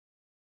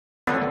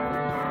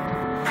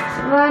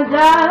lined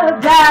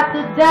up at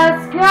the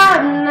desk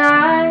at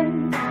night.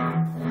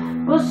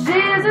 Well,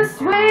 she's a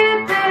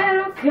sweet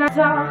little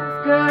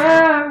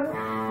talker,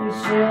 and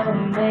she'll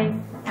make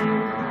you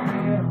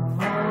feel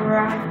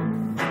alright.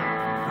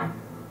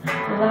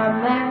 Well, I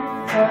met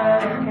her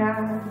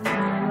kind of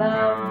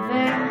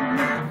loving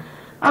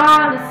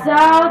on a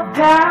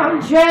southbound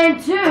train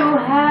to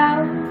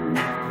hell.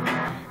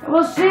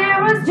 Well, she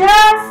was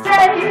just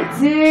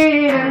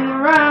 18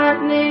 and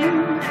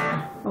running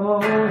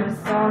for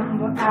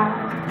somewhere I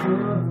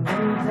couldn't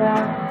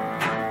tell.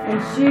 And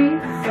she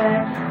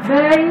said,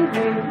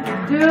 baby,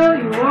 do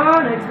you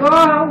want to go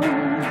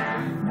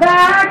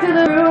back to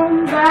the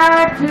room,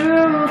 back to the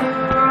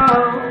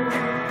road?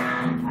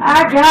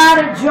 I got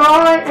a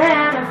joint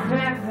and a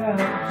fifth of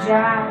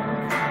jive,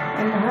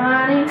 and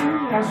honey,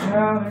 I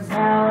sure as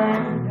hell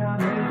ain't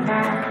coming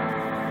back.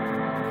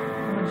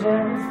 We're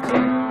just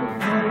two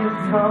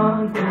kids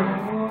on the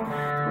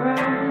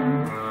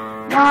road,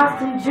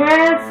 lost in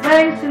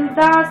translation,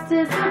 thoughts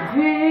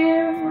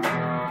disappear.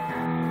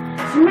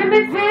 She made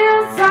me feel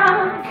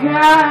some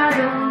kind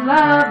of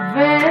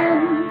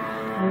loving,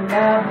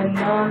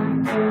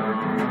 none to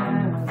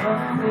never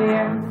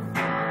fear.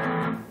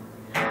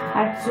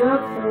 I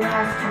took the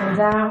last one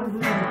down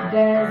the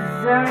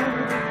desert.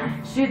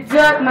 She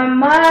took my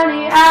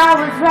money, I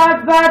was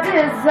right by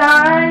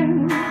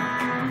design.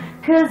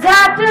 'Cause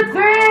after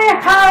 3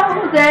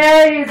 whole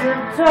days of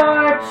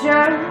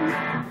torture,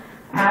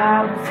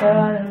 I was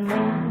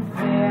suddenly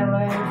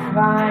feeling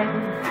fine.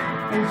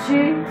 And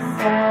she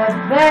said,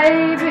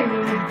 baby,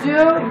 do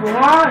you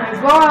want to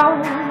go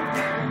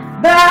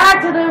back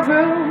to the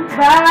room,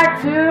 back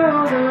to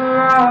the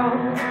road?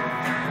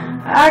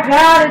 I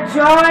got a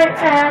joint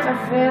and a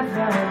fifth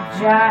of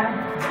jive,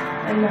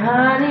 and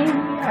honey,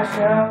 I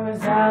sure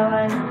as hell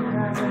ain't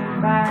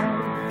coming back.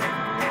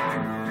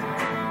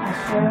 I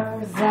sure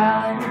as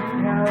hell ain't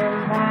coming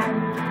back.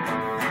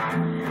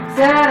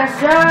 Said I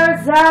sure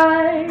as hell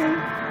ain't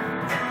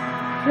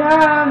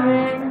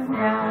coming